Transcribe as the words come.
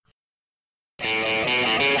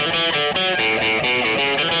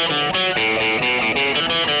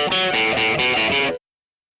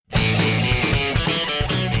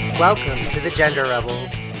Welcome to The Gender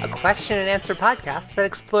Rebels, a question and answer podcast that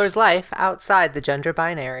explores life outside the gender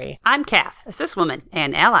binary. I'm Kath, a cis woman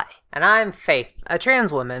and ally. And I'm Faith, a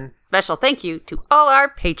trans woman. Special thank you to all our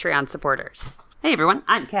Patreon supporters. Hey everyone,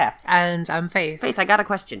 I'm Kath. And I'm Faith. Faith, I got a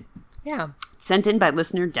question. Yeah. Sent in by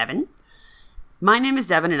listener Devin. My name is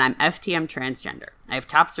Devin and I'm FTM transgender. I have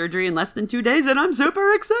top surgery in less than 2 days and I'm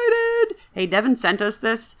super excited. Hey, Devin sent us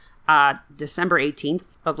this December 18th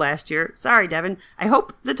of last year. Sorry, Devin. I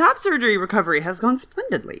hope the top surgery recovery has gone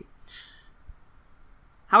splendidly.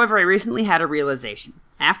 However, I recently had a realization.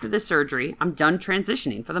 After the surgery, I'm done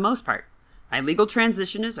transitioning for the most part. My legal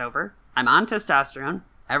transition is over. I'm on testosterone.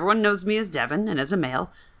 Everyone knows me as Devin and as a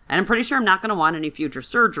male. And I'm pretty sure I'm not going to want any future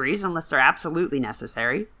surgeries unless they're absolutely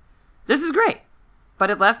necessary. This is great.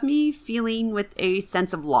 But it left me feeling with a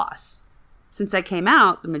sense of loss. Since I came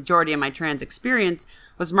out, the majority of my trans experience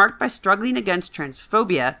was marked by struggling against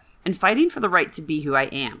transphobia and fighting for the right to be who I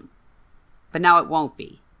am. But now it won't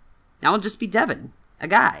be. Now I'll just be Devin, a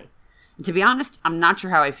guy. And to be honest, I'm not sure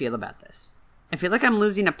how I feel about this. I feel like I'm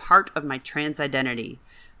losing a part of my trans identity,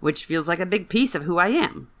 which feels like a big piece of who I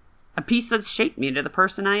am. A piece that's shaped me into the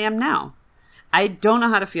person I am now. I don't know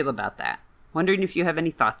how to feel about that. Wondering if you have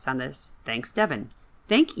any thoughts on this. Thanks, Devin.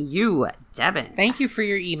 Thank you, Devin. Thank you for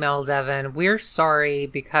your email, Devin. We're sorry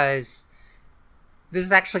because this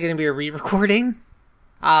is actually going to be a re-recording.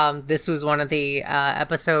 This was one of the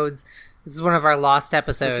episodes. This is one of our lost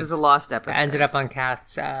episodes. This is a lost episode. Ended up on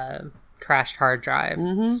Kath's crashed hard drive.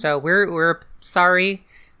 Mm-hmm. So we're sorry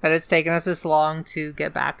that it's taken us this long to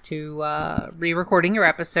get back to re-recording your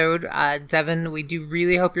episode. Devin, we do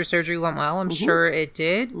really hope your surgery went well. I'm sure it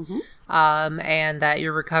did. And that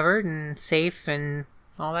you're recovered and safe and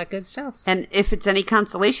all that good stuff. And if it's any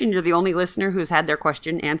consolation, you're the only listener who's had their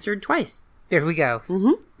question answered twice. There we go.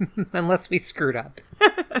 Unless we screwed up.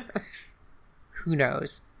 Who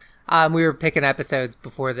knows? We were picking episodes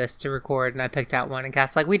before this to record, and I picked out one, and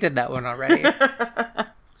Cass like, we did that one already.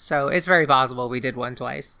 So it's very possible we did one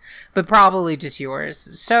twice, but probably just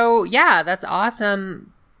yours. So yeah, that's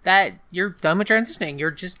awesome that you're done with transitioning.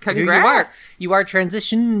 You're just Congrats. You are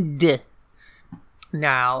transitioned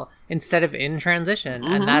now instead of in transition,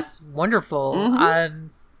 and that's wonderful.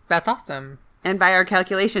 That's awesome. And by our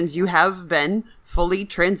calculations, you have been fully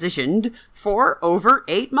transitioned for over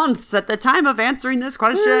 8 months at the time of answering this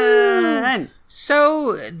question.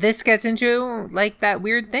 So this gets into like that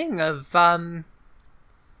weird thing of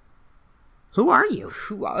who are you?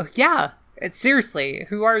 Seriously,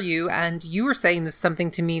 who are you? And you were saying this something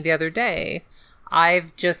to me the other day.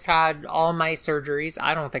 I've just had all my surgeries.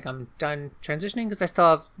 I don't think I'm done transitioning because I still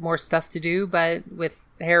have more stuff to do, but with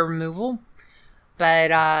hair removal.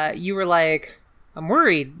 But you were like, I'm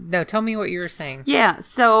worried. No, tell me what you were saying. Yeah,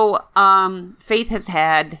 so Faith has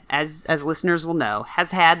had, as listeners will know,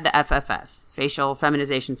 has had the FFS, facial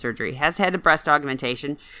feminization surgery, has had a breast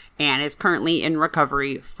augmentation, and is currently in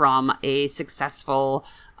recovery from a successful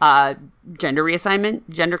gender reassignment,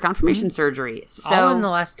 gender confirmation surgery. So, all in the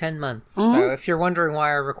last 10 months. So if you're wondering why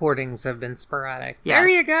our recordings have been sporadic, there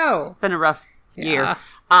you go. It's been a rough year.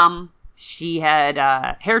 She had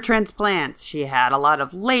hair transplants. She had a lot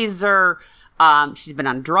of laser. She's been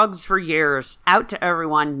on drugs for years. Out to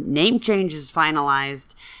everyone. Name change is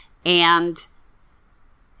finalized. And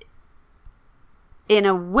in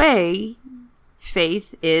a way,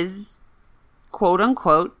 Faith is, quote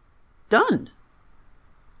unquote, done.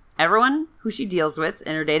 Everyone who she deals with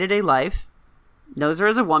in her day-to-day life knows her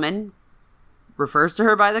as a woman, refers to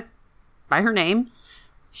her by her name.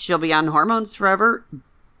 She'll be on hormones forever.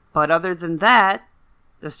 But other than that,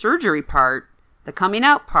 the surgery part, the coming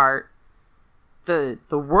out part, the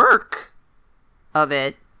work of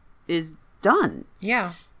it is done.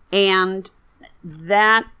 Yeah. And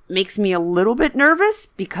that makes me a little bit nervous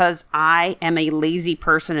because I am a lazy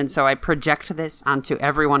person, and so I project this onto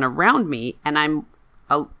everyone around me, and I'm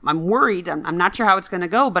worried. I'm not sure how it's going to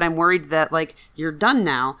go, but I'm worried that, like, you're done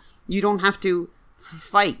now. You don't have to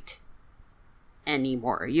fight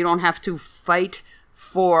anymore. You don't have to fight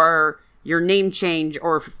for your name change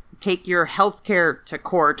or take your healthcare to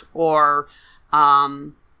court or,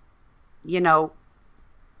 you don't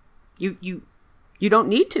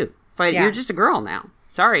need to fight. Yeah. You're just a girl now.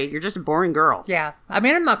 Sorry, you're just a boring girl. Yeah. I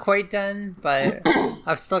mean, I'm not quite done, but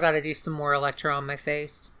I've still got to do some more electro on my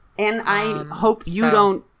face. And I hope you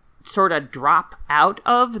don't sort of drop out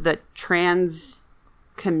of the trans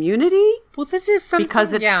community. Well, this is something...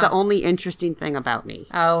 because it's the only interesting thing about me.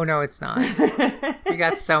 Oh, no, it's not. You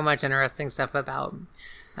got so much interesting stuff about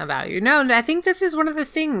you. No, I think this is one of the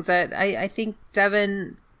things that I think,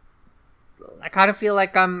 Devin, I kind of feel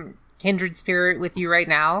like I'm kindred spirit with you right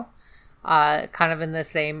now. kind of in the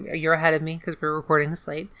same, you're ahead of me because we're recording this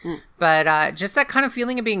late, but just that kind of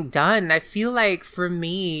feeling of being done. I feel like for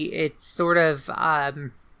me, it's sort of,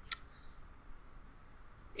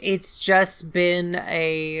 it's just been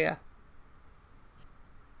a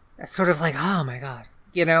sort of like, oh my God,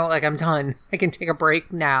 you know, like I'm done. I can take a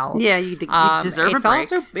break now. Yeah, you deserve a break.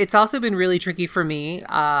 It's also been really tricky for me.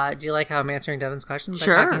 Do you like how I'm answering Devin's question by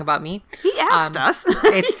Sure. talking about me? He asked us.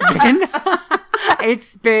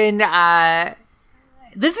 It's been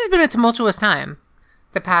this has been a tumultuous time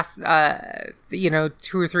the past 2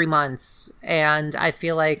 or 3 months, and I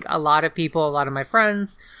feel like a lot of people, a lot of my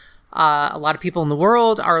friends, a lot of people in the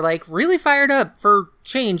world are like really fired up for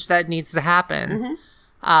change that needs to happen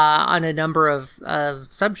on a number of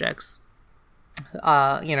subjects.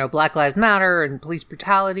 Black Lives Matter and police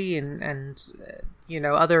brutality and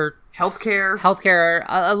other healthcare,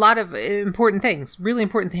 a lot of important things, really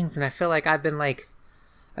important things. And I feel like I've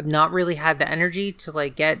not really had the energy to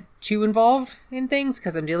like get too involved in things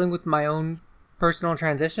because I'm dealing with my own personal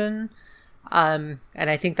transition. And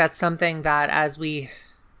I think that's something that as we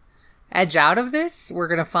edge out of this, we're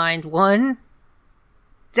going to find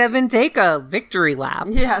Devin, take a victory lap.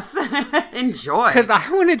 Yes. Enjoy. Because I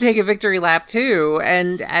want to take a victory lap too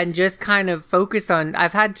and just kind of focus on,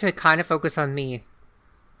 I've had to kind of focus on me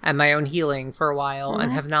and my own healing for a while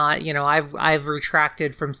and have not, I've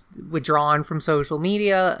withdrawn from social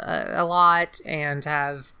media a lot and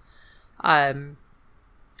have, in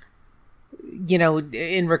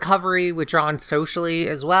recovery, withdrawn socially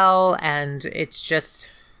as well. And it's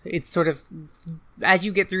sort of, as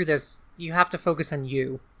you get through this, you have to focus on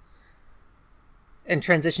you. And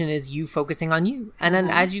transition is you focusing on you. And then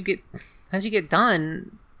as you get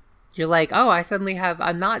done, you're like, oh,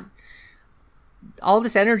 I'm not, all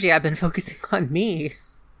this energy I've been focusing on me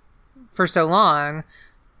for so long.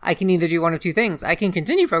 I can either do one of two things. I can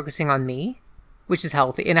continue focusing on me, which is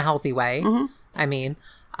healthy, in a healthy way. I mean,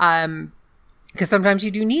 because sometimes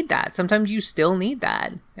you do need that. Sometimes you still need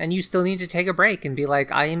that. And you still need to take a break and be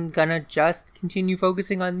like, I am going to just continue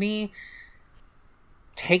focusing on me.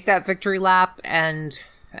 Take that victory lap and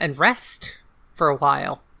rest for a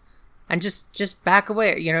while. And just back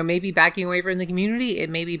away. Maybe backing away from the community. It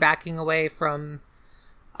may be backing away from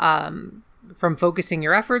focusing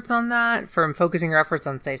your efforts on that. From focusing your efforts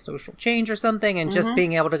on, say, social change or something. And just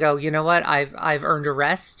being able to go, you know what? I've earned a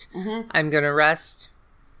rest. I'm going to rest.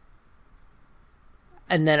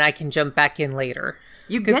 And then I can jump back in later.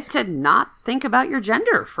 You get to not think about your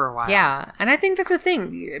gender for a while. Yeah. And I think that's the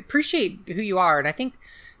thing. Appreciate who you are. And I think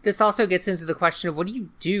this also gets into the question of what do you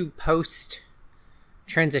do post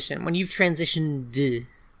transition? When you've transitioned,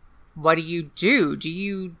 what do you do? Do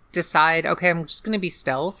you decide, okay, I'm just going to be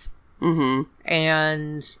stealth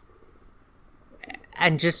and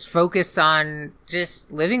just focus on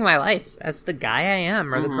just living my life as the guy I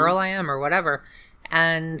am or the girl I am or whatever?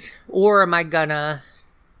 Or am I gonna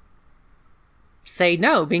say,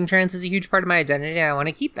 no, being trans is a huge part of my identity and I want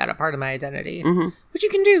to keep that a part of my identity, which you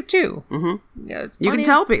can do too. You can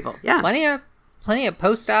tell people, plenty of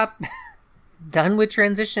post-op done with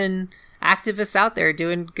transition activists out there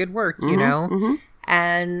doing good work,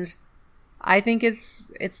 and I think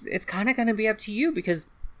it's kind of going to be up to you, because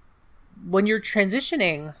when you're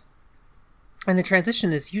transitioning, and the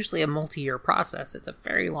transition is usually a multi-year process, it's a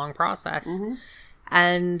very long process.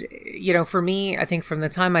 And, for me, I think from the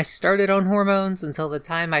time I started on hormones until the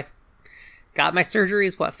time I got my surgery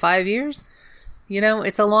is 5 years?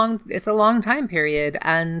 It's a long time period.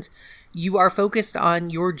 And you are focused on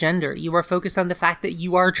your gender. You are focused on the fact that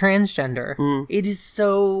you are transgender. It is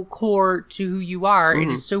so core to who you are. It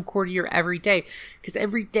is so core to your everyday. Because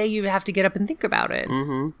every day you have to get up and think about it.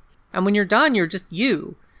 And when you're done, you're just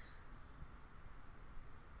you.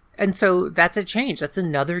 And so that's a change. That's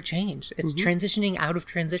another change. It's transitioning out of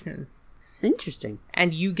transition. Interesting.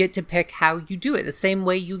 And you get to pick how you do it. The same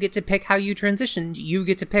way you get to pick how you transition, you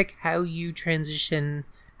get to pick how you transition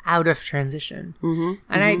out of transition.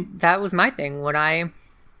 And that was my thing when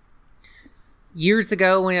years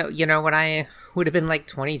ago, when I would have been like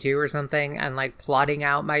 22 or something and like plotting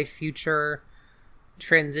out my future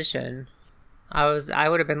transition, I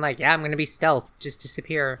would have been like, yeah, I'm going to be stealth, just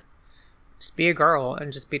disappear. Just be a girl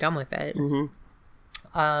and just be done with it. It's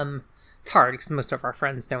hard because most of our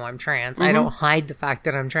friends know I'm trans. I don't hide the fact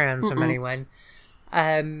that I'm trans from anyone.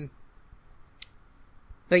 But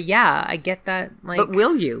yeah, I get that. Like, but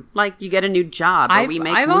will you? Like, you get a new job, or we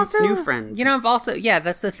make new friends. I've also,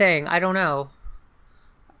 that's the thing. I don't know.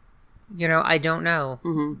 I don't know.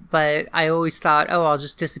 But I always thought, I'll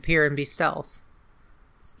just disappear and be stealth.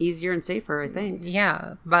 It's easier and safer, I think.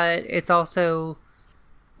 Yeah, but it's also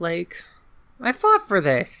like, I fought for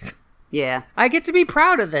this. Yeah. I get to be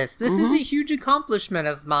proud of this. This is a huge accomplishment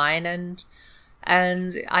of mine,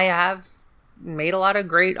 and I have made a lot of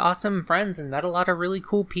great, awesome friends and met a lot of really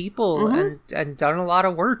cool people and done a lot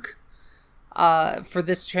of work for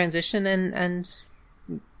this transition and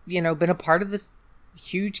you know, been a part of this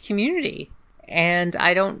huge community. And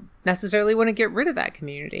I don't necessarily want to get rid of that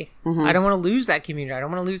community. I don't want to lose that community. I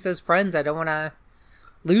don't want to lose those friends. I don't want to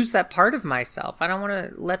lose that part of myself. I don't want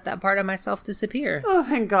to let that part of myself disappear. Oh,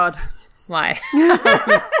 thank God. Why?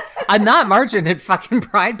 I'm not marching at fucking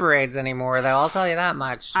pride parades anymore, though. I'll tell you that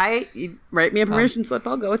much. You write me a permission slip.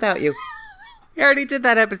 I'll go without you. You already did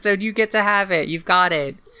that episode. You get to have it. You've got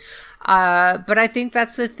it. But I think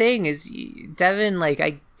that's the thing is, Devin, like,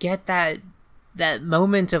 I get that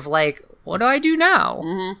moment of, like, what do I do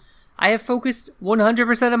now? I have focused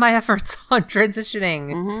 100% of my efforts on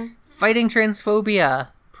transitioning, fighting transphobia,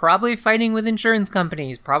 probably fighting with insurance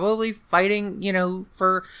companies, probably fighting, you know,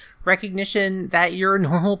 for recognition that you're a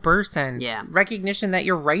normal person. Yeah. Recognition that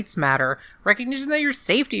your rights matter. Recognition that your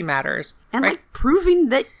safety matters. And, like, proving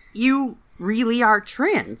that you really are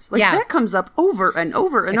trans. Like, that comes up over and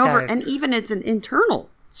over and over. Does. And even it's an internal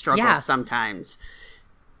struggle sometimes.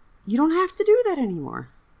 You don't have to do that anymore.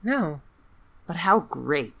 No. But how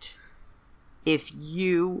great if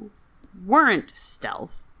you weren't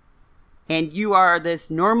stealth and you are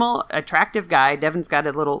this normal, attractive guy. Devin's got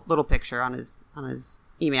a little picture on his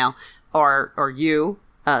email, or you,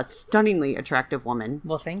 a stunningly attractive woman.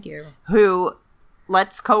 Well, thank you. Who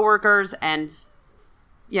lets coworkers and,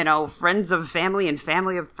 you know, friends of family and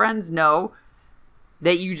family of friends know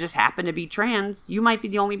that you just happen to be trans. You might be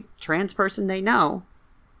the only trans person they know.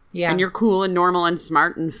 Yeah. And you're cool and normal and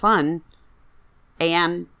smart and fun.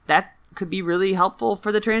 And that could be really helpful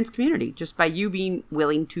for the trans community just by you being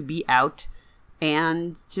willing to be out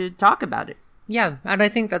and to talk about it. Yeah. And I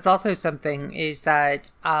think that's also something is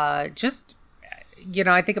that just, you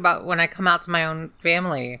know, I think about when I come out to my own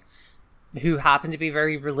family who happen to be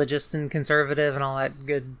very religious and conservative and all that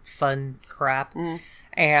good, fun crap.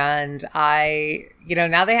 And I, you know,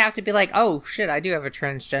 now they have to be like, oh, shit, I do have a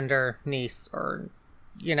transgender niece, or,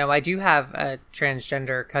 you know, I do have a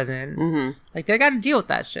transgender cousin. Like, they got to deal with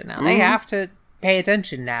that shit now. They have to pay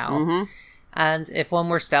attention now. And if one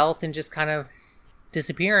were stealth and just kind of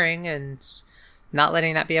disappearing and not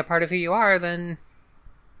letting that be a part of who you are, then,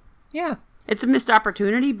 yeah. It's a missed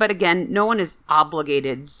opportunity, but again, no one is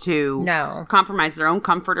obligated to compromise their own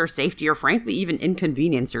comfort or safety or, frankly, even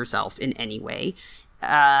inconvenience yourself in any way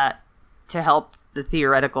to help the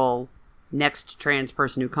theoretical next trans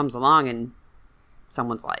person who comes along in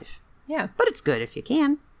someone's life. Yeah. But it's good if you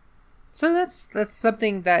can. So that's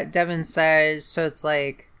something that Devin says. So it's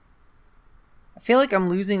like, I feel like I'm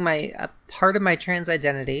losing a part of my trans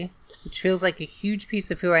identity, which feels like a huge piece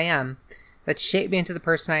of who I am that shaped me into the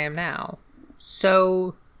person I am now.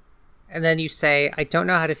 So, and then you say, I don't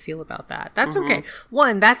know how to feel about that. That's okay.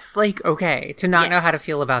 One, that's like okay to not know how to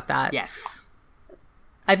feel about that. Yes.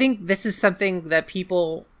 I think this is something that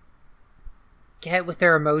people get with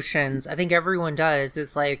their emotions. I think everyone does,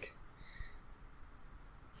 is like,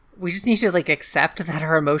 we just need to like accept that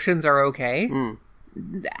our emotions are okay.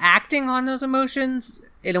 Acting on those emotions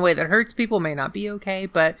in a way that hurts people may not be okay,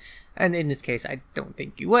 but, and in this case, I don't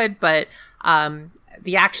think you would, but,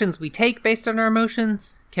 the actions we take based on our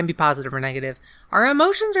emotions can be positive or negative. Our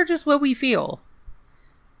emotions are just what we feel.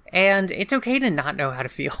 And it's okay to not know how to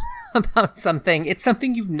feel about something. It's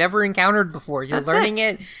something you've never encountered before. You're learning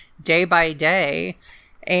it day by day.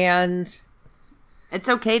 And it's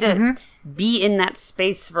okay to be in that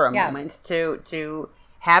space for a moment, to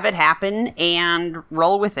have it happen and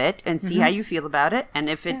roll with it and see how you feel about it. And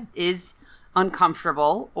if it is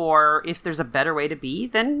uncomfortable, or if there's a better way to be,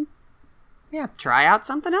 then try out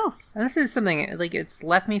something else. And this is something, like, it's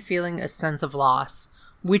left me feeling a sense of loss,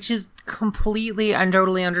 which is completely and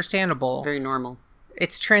totally understandable. Very normal.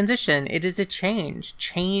 It's transition. It is a change.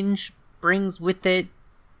 Change brings with it,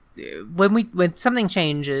 when something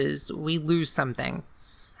changes, we lose something.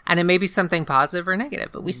 And it may be something positive or negative,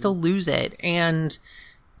 but we still lose it. And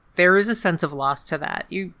there is a sense of loss to that.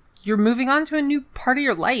 You're moving on to a new part of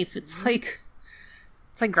your life. It's like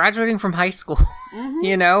graduating from high school.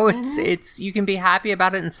 You know, it's you can be happy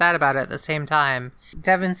about it and sad about it at the same time.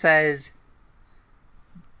 Devin says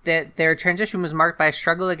that their transition was marked by a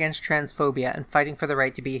struggle against transphobia and fighting for the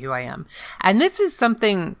right to be who I am. And this is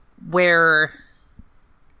something where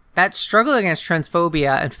that struggle against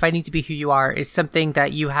transphobia and fighting to be who you are is something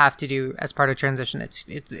that you have to do as part of transition.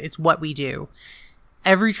 It's what we do.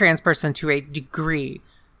 Every trans person, to a degree,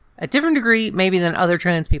 a different degree maybe than other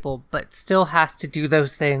trans people, but still has to do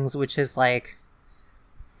those things, which is like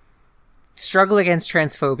struggle against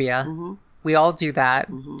transphobia. We all do that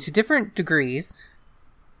to different degrees.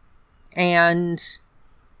 And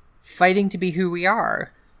fighting to be who we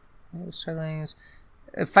are.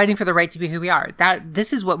 Fighting for the right to be who we are.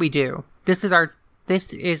 This is what we do. This is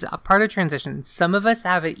a part of transition. Some of us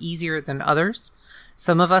have it easier than others.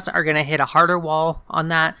 Some of us are going to hit a harder wall on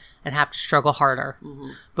that and have to struggle harder.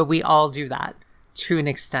 But we all do that to an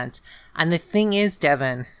extent. And the thing is,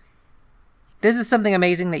 Devin, this is something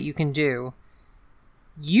amazing that you can do.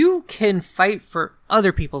 You can fight for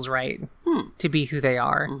other people's right to be who they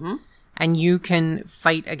are. And you can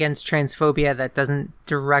fight against transphobia that doesn't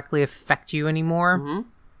directly affect you anymore.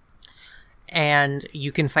 And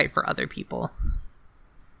you can fight for other people.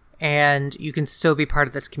 And you can still be part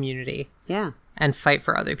of this community. Yeah. And fight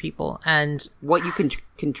for other people. And what you can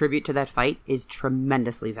contribute to that fight is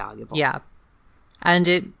tremendously valuable. Yeah. And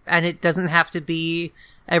it doesn't have to be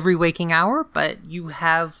every waking hour, but you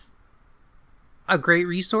have a great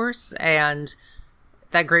resource, and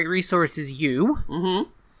that great resource is you.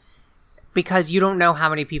 Because you don't know how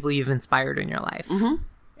many people you've inspired in your life.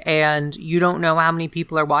 And you don't know how many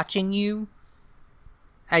people are watching you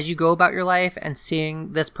as you go about your life and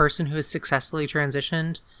seeing this person who has successfully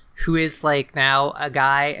transitioned, who is like now a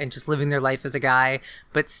guy and just living their life as a guy,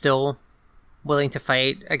 but still willing to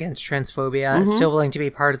fight against transphobia, still willing to be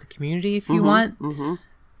part of the community if you want.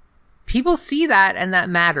 People see that, and that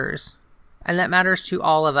matters. And that matters to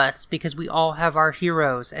all of us because we all have our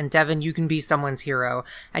heroes. And Devin, you can be someone's hero.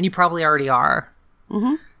 And you probably already are.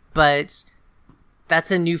 But that's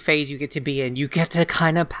a new phase you get to be in. You get to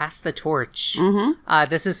kind of pass the torch.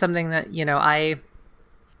 This is something that, I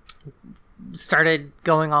started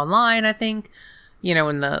going online, I think,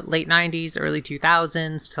 in the late 90s, early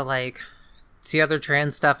 2000s to see other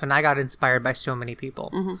trans stuff. And I got inspired by so many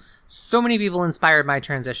people. So many people inspired my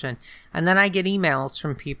transition. And then I get emails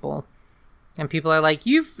from people. And people are like,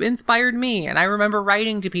 you've inspired me. And I remember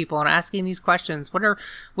writing to people and asking these questions.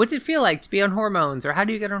 What's it feel like to be on hormones? Or how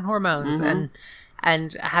do you get on hormones?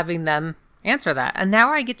 And having them answer that. And now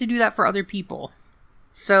I get to do that for other people.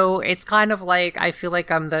 So it's kind of like, I feel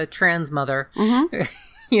like I'm the trans mother.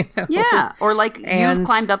 Yeah. Or you've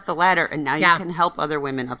climbed up the ladder and now you can help other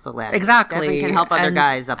women up the ladder. Exactly. Devin can help other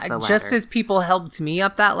guys up the ladder. Just as people helped me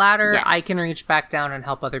up that ladder, I can reach back down and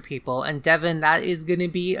help other people. And Devin, that is going to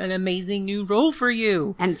be an amazing new role for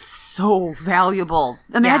you. And so valuable.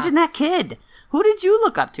 Imagine that kid. Who did you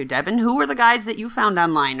look up to, Devin? Who were the guys that you found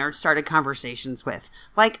online or started conversations with?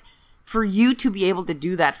 For you to be able to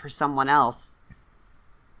do that for someone else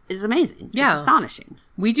is amazing. Yeah. It's astonishing.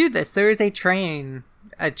 We do this. There is a train.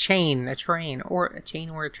 A chain, or a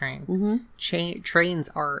train. Trains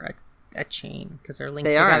are a chain because they're linked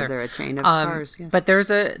together. They're a chain of cars. Yes. But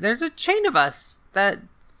there's a chain of us that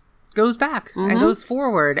goes back and goes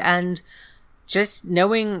forward. And just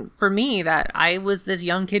knowing for me that I was this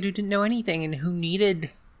young kid who didn't know anything and who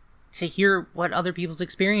needed to hear what other people's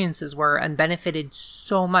experiences were and benefited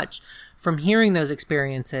so much from hearing those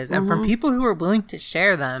experiences and from people who were willing to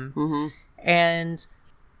share them.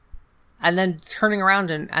 And then turning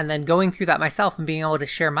around and then going through that myself and being able to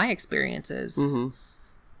share my experiences.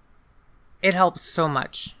 It helps so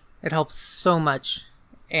much. It helps so much.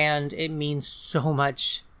 And it means so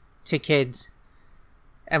much to kids.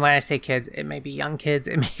 And when I say kids, it may be young kids.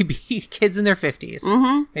 It may be kids in their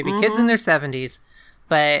 50s. Maybe kids in their 70s.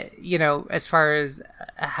 But, as far as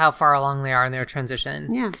how far along they are in their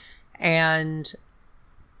transition. Yeah. And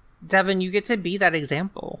Devin, you get to be that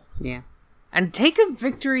example. Yeah. And take a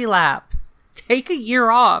victory lap. Take a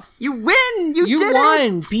year off. You win! You did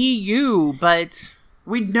won! It! Be you, but...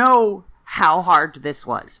 We know how hard this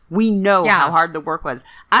was. We know how hard the work was.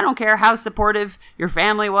 I don't care how supportive your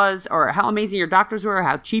family was, or how amazing your doctors were, or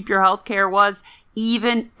how cheap your health care was.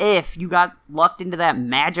 Even if you got lucked into that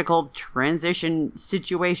magical transition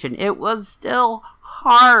situation, it was still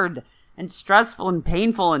hard. And stressful and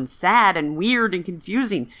painful and sad and weird and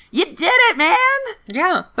confusing. You did it, man!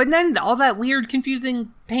 Yeah, but then all that weird,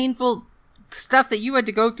 confusing, painful stuff that you had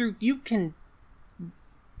to go through, you can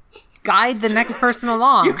guide the next person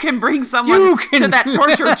along. You can bring someone to that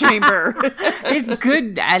torture chamber. It's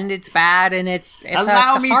good and it's bad and it's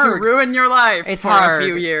Allow me hard. to ruin your life it's for hard. A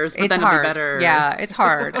few years, but it's then hard. It'll be better. Yeah, it's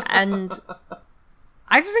hard. And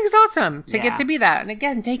I just think it's awesome to get to be that. And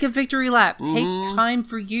again, take a victory lap. Takes time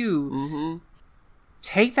for you.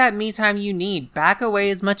 Take that me time you need. Back away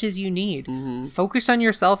as much as you need. Focus on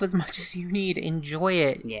yourself as much as you need. Enjoy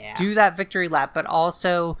it. Yeah. Do that victory lap, but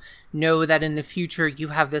also know that in the future you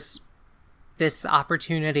have this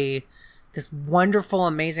opportunity, this wonderful,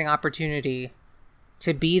 amazing opportunity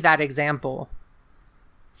to be that example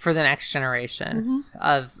for the next generation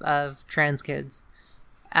of trans kids.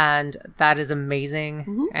 And that is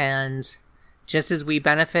amazing. And just as we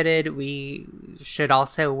benefited, we should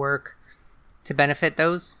also work to benefit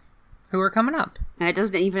those who are coming up. And it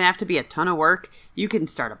doesn't even have to be a ton of work. You can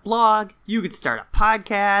start a blog. You can start a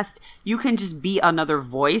podcast. You can just be another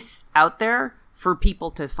voice out there for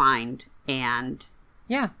people to find and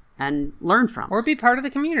learn from. Or be part of the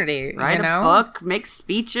community. Write you know? a book, make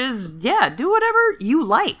speeches. Yeah, do whatever you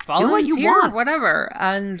like. Volunteer, do what you want. Whatever.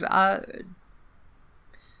 And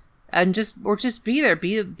just be there.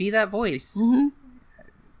 Be that voice.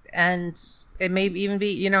 And it may even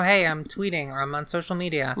be, you know, hey, I'm tweeting or I'm on social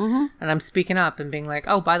media and I'm speaking up and being like,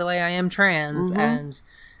 oh, by the way, I am trans and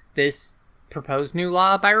this proposed new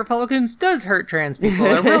law by Republicans does hurt trans people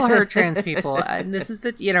or will hurt trans people. And this is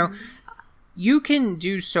you know, you can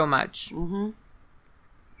do so much.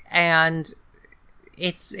 And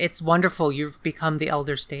it's wonderful. You've become the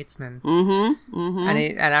elder statesman. And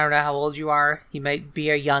I don't know how old you are. You might be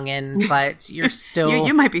a youngin', but you're still...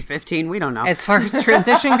 you might be 15. We don't know. As far as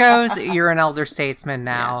transition goes, you're an elder statesman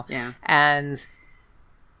now. Yeah. And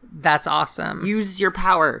that's awesome. Use your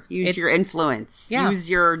power. Use your influence. Yeah. Use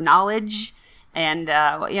your knowledge. And,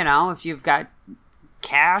 you know, if you've got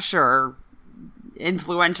cash or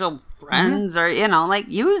influential friends or, you know, like,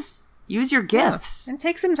 use your gifts. And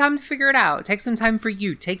take some time to figure it out. Take some time for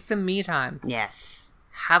you. Take some me time. Yes.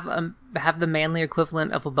 Have the manly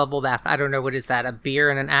equivalent of a bubble bath. I don't know, what is that? A beer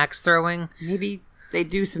and an axe throwing? Maybe they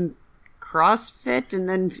do some CrossFit and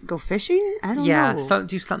then go fishing? I don't know. Yeah, so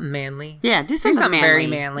do something manly. Yeah, do something very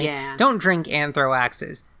manly. Yeah. Don't drink and throw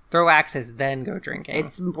axes. Throw axes, then go drinking.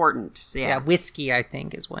 It's important. Yeah, whiskey, I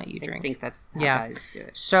think, is what you drink. I think that's how guys do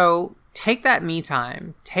it. So take that me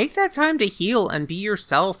time. Take that time to heal and be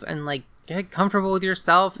yourself and, like, get comfortable with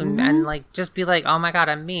yourself and like, just be like, oh my God,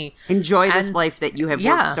 I'm me. Enjoy this life that you have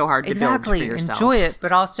worked so hard to build for yourself. Enjoy it,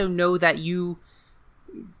 but also know that you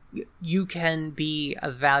can be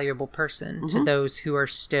a valuable person to those who are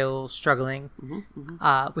still struggling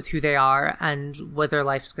with who they are and what their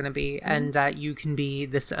life's going to be, and that you can be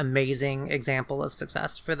this amazing example of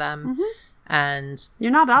success for them. And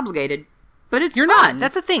you're not obligated, but it's you're fun. not.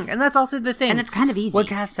 That's the thing, and that's also the thing. And it's kind of easy. What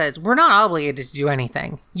Cass says, we're not obligated to do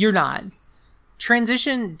anything. You're not.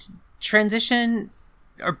 Transition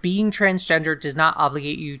or being transgender does not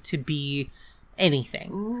obligate you to be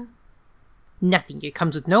anything. Nothing. It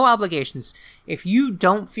comes with no obligations. If you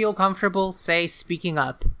don't feel comfortable, say, speaking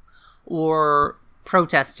up or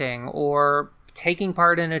protesting or taking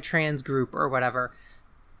part in a trans group or whatever,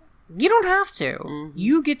 you don't have to.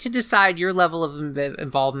 You get to decide your level of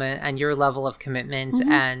involvement and your level of commitment.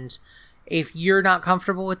 And if you're not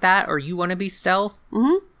comfortable with that or you want to be stealth,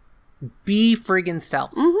 be friggin'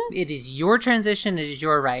 stealth. It is your transition. It is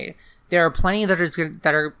your right. There are plenty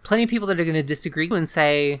plenty of people that are going to disagree and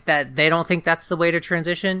say that they don't think that's the way to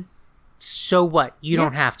transition. So what? You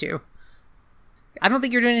don't have to. I don't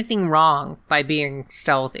think you're doing anything wrong by being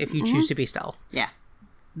stealth if you choose to be stealth. Yeah.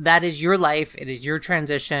 That is your life. It is your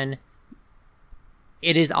transition.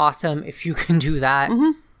 It is awesome if you can do that.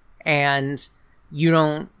 And you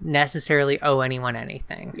don't necessarily owe anyone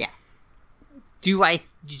anything. Yeah.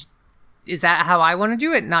 Is that how I want to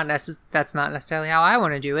do it? That's not necessarily how I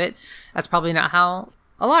want to do it. That's probably not how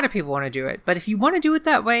a lot of people want to do it. But if you want to do it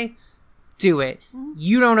that way, do it.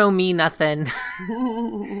 You don't owe me nothing.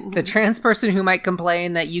 The trans person who might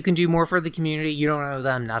complain that you can do more for the community, you don't owe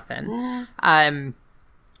them nothing. I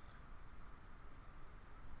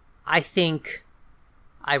think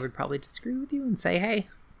I would probably disagree with you and say, hey,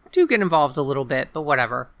 do get involved a little bit, but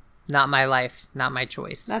whatever. Not my life, not my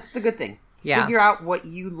choice. That's the good thing. Yeah. Figure out what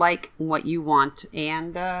you like, what you want,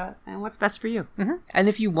 and what's best for you. And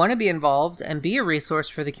if you want to be involved and be a resource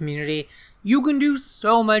for the community, you can do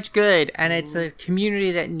so much good. And it's a community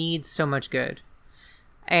that needs so much good.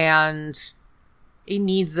 And it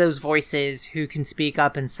needs those voices who can speak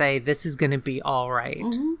up and say, this is going to be all right.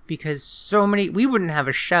 Because we wouldn't have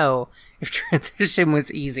a show if transition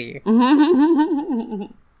was easy.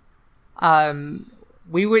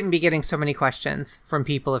 We wouldn't be getting so many questions from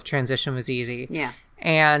people if transition was easy. Yeah.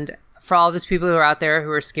 And for all those people who are out there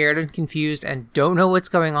who are scared and confused and don't know what's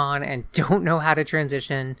going on and don't know how to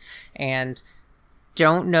transition and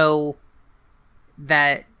don't know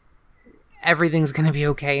that everything's going to be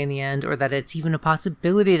okay in the end or that it's even a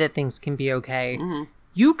possibility that things can be okay,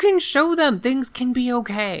 you can show them things can be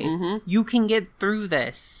okay. You can get through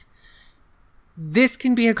this. This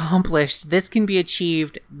can be accomplished. This can be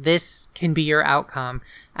achieved. This can be your outcome.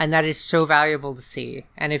 And that is so valuable to see.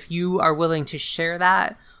 And if you are willing to share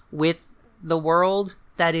that with the world,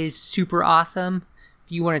 that is super awesome.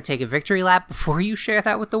 If you want to take a victory lap before you share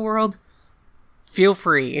that with the world, feel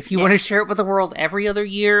free. If you want to share it with the world every other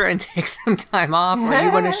year and take some time off, or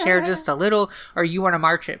you want to share just a little, or you want to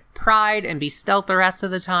march at Pride and be stealth the rest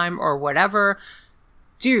of the time, or whatever,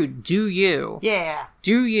 dude, do you. Yeah.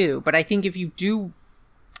 Do you. But I think if you do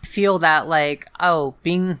feel that, like, oh,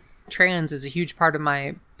 being trans is a huge part of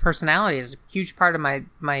my personality, is a huge part of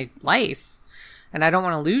my life, and I don't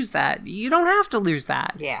want to lose that, you don't have to lose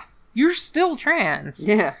that. Yeah. You're still trans.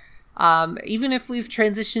 Yeah. Even if we've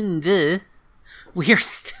transitioned, we are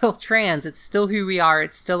still trans. It's still who we are.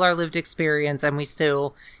 It's still our lived experience, and we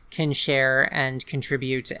still can share and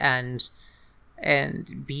contribute and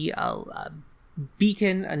be a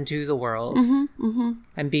beacon unto the world,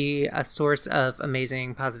 and be a source of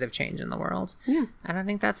amazing positive change in the world. Yeah. And I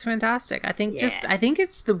think that's fantastic. I think I think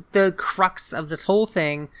it's the crux of this whole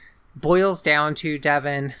thing boils down to,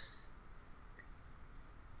 Devin,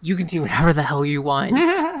 you can do whatever the hell you want.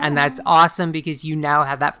 And that's awesome, because you now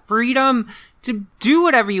have that freedom to do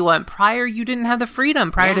whatever you want. Prior, you didn't have the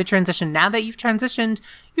freedom prior to transition. Now that you've transitioned,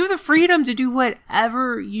 you have the freedom to do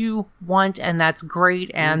whatever you want, and that's great.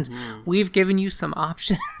 And we've given you some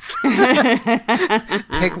options.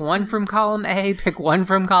 Pick one from column A, pick one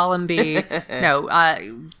from column B. No,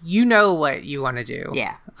 you know what you want to do.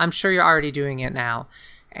 Yeah. I'm sure you're already doing it now.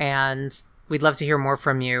 And we'd love to hear more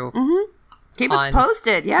from you. Keep us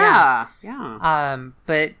posted. Yeah.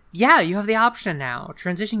 But yeah, you have the option now.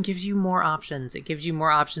 Transition gives you more options. It gives you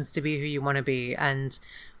more options to be who you want to be. And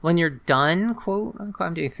when you're done, quote unquote,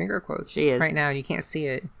 I'm doing finger quotes right now, and you can't see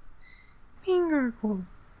it. Finger quote.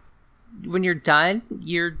 When you're done,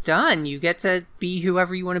 you're done. You get to be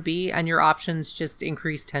whoever you want to be, and your options just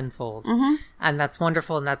increase tenfold. And that's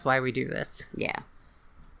wonderful, and that's why we do this. Yeah.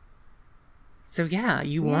 So yeah,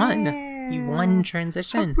 you won. You won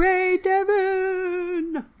transition. Hooray,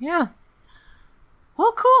 Devin! Yeah.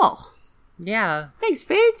 Well, cool. Yeah. Thanks,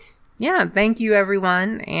 Faith. Yeah, thank you,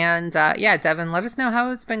 everyone. And yeah, Devin, let us know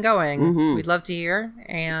how it's been going. We'd love to hear.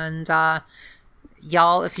 And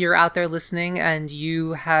y'all, if you're out there listening and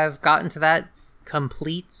you have gotten to that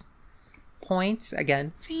complete point,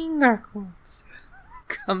 again, finger quotes,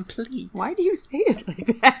 complete. Why do you say it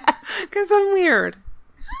like that? Because I'm weird.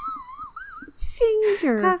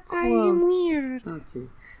 Finger quotes. I'm weird. Oh, jeez.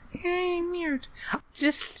 I'm weird.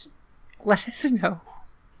 Just let us know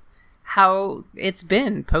how it's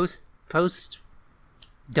been post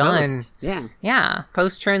done. Yeah,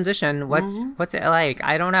 post transition. What's it like?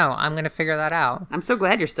 I don't know. I'm gonna figure that out. I'm so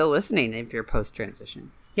glad you're still listening if you're post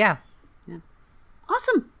transition. Yeah.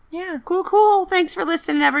 Awesome. Yeah. Cool. Thanks for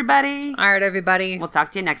listening, everybody. All right, everybody. We'll talk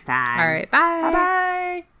to you next time. All right. Bye.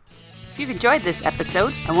 Bye. If you've enjoyed this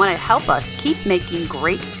episode and want to help us keep making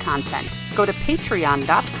great content, go to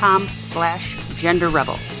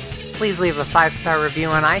patreon.com/genderrebels. Please leave a 5-star review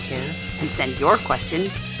on iTunes. And send your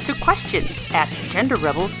questions to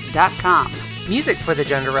questions@genderrebels.com. Music for the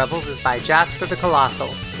Gender Rebels is by Jasper the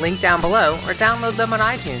Colossal. Link down below, or download them on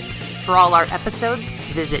iTunes. For all our episodes,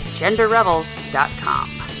 visit genderrebels.com.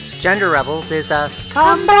 Gender Rebels is a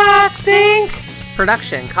Comeback Sync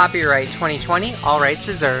production. Copyright 2020. All rights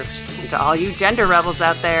reserved. And to all you gender rebels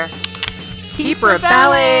out there, Keep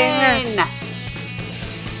rebelling!